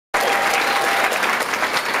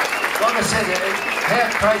like I said,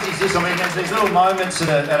 how crazy is this? I mean, there's these little moments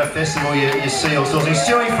at a festival you see all sorts of things.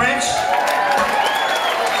 Stuie French,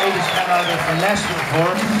 he just came over from Nashville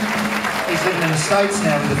for it. He's living in the States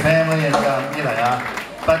now with the family, and here they are.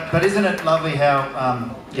 But isn't it lovely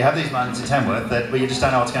how you have these moments in Tamworth where you just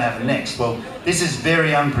don't know what's going to happen next? Well, this is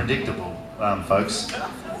very unpredictable, folks.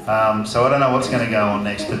 So I don't know what's going to go on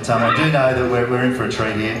next, but I do know that we're in for a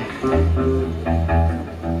treat here.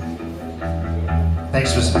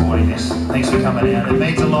 Thanks for supporting this. Thanks for coming out. It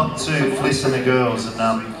means a lot to Fliss and the girls. And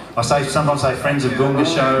I sometimes say Friends of Goonga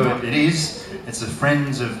show. It is. It's the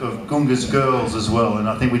Friends of Goonga's girls as well. And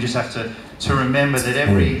I think we just have to remember that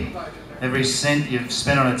every cent you've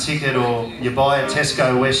spent on a ticket, or you buy a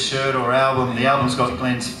Tesco West shirt or album, the album's got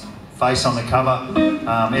Glenn's face on the cover.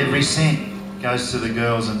 Every cent goes to the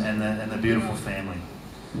girls and the beautiful family.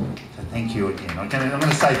 So thank you again. I'm going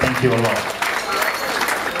to say thank you a lot.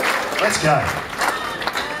 Let's go.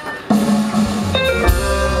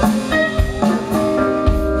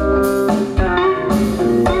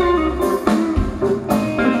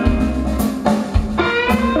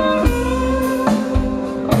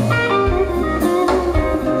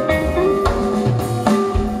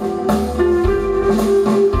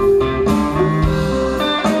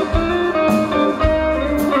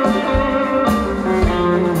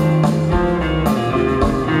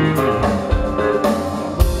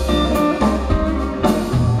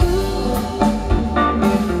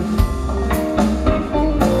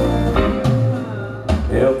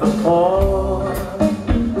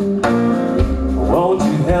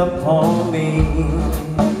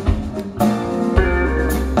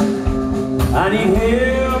 I need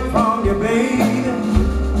help from you, baby,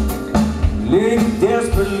 living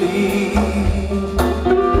desperately.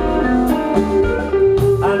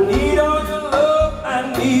 I need all your love, I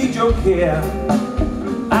need your care,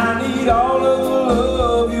 I need all of the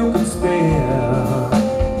love you can spare.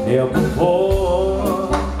 Help the poor,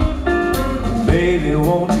 baby,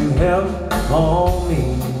 won't you help on me?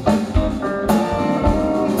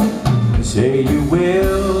 Say you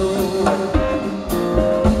will,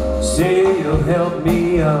 say you'll help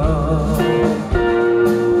me up.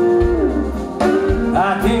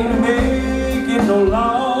 I can't make it no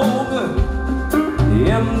longer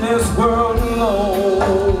in this world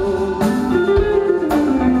alone.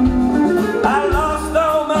 I lost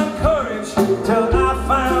all my courage till I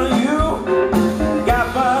found you. Got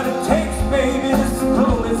what it takes, baby, to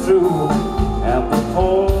pull me through. At the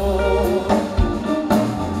point,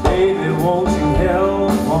 baby, won't you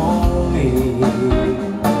help on me?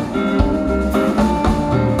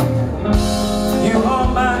 You are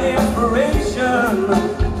my inspiration.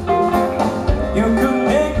 You could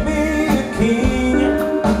make me a king.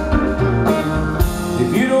 If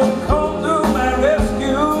you don't come to my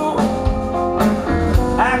rescue,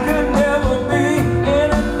 I could never be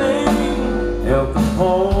anything. Help the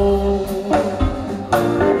home,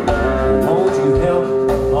 won't you help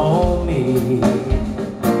on me?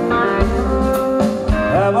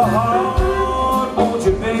 Have a heart, won't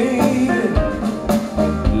you, baby?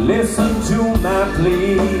 Listen to my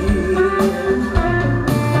plea.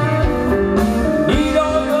 Need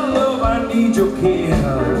all your love, I need your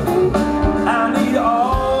care, I need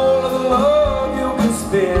all of the love you can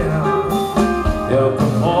spare. Help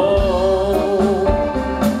them all,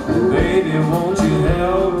 baby, won't you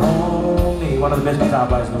help on me? One of the best guitar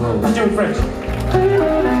players in the world, Stuie French.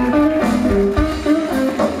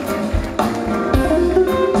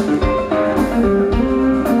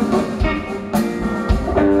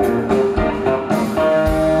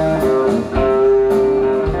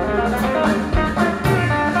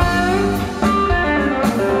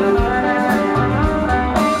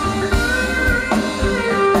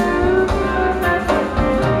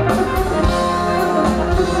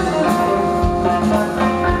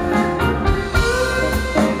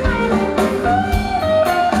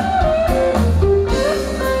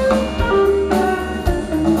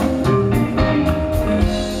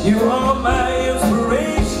 You are my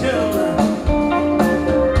inspiration.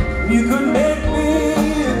 You could make me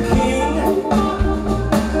a king.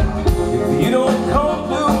 If you don't come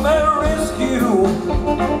to my rescue,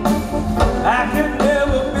 I could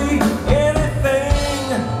never be anything.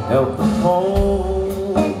 Help the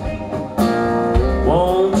home,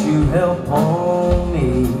 won't you help on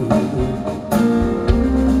me?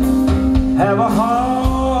 Have a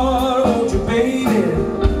heart, won't you, baby?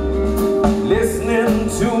 Listening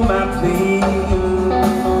to my plea.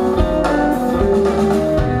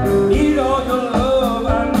 Need all your love, I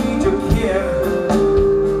need your care,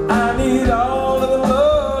 I need all of the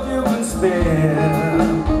love you can spare.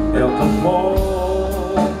 Help the poor,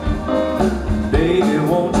 baby,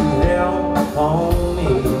 won't you help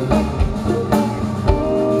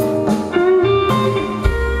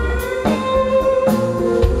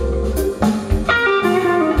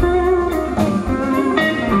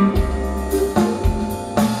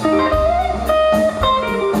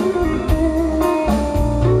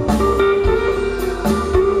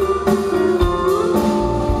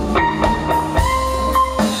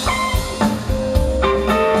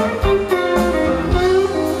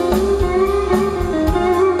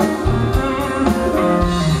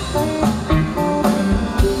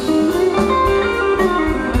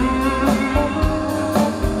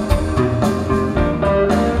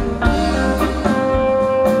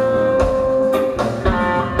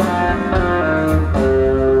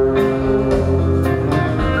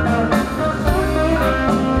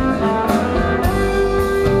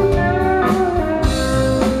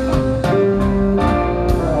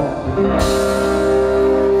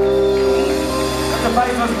the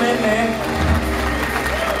faceless men there.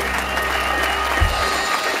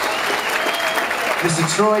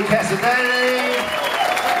 Mr. Troy Cassar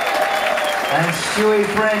and Stuie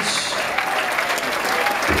French.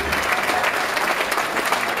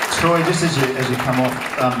 Troy, just as you come off,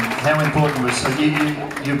 how important was,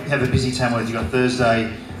 you have a busy Tamworth, you got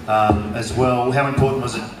Thursday as well. How important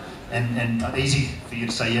was it and easy for you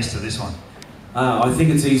to say yes to this one? I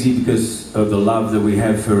think it's easy because of the love that we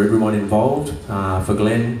have for everyone involved, for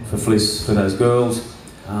Glenn, for Fliss, for those girls.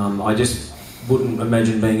 I just wouldn't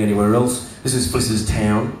imagine being anywhere else. This is Fliss's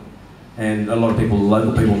town, and a lot of people,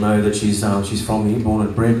 local people, know that she's from here, born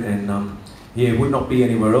and bred, and yeah, would not be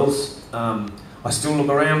anywhere else. I still look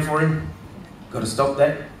around for him. Got to stop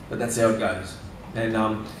that, but that's how it goes. And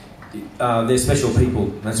they're special people.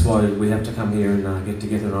 That's why we have to come here and get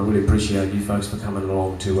together. And I really appreciate you folks for coming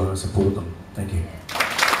along to support them. Thank you.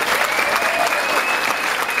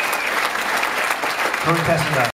 Troy Cassar.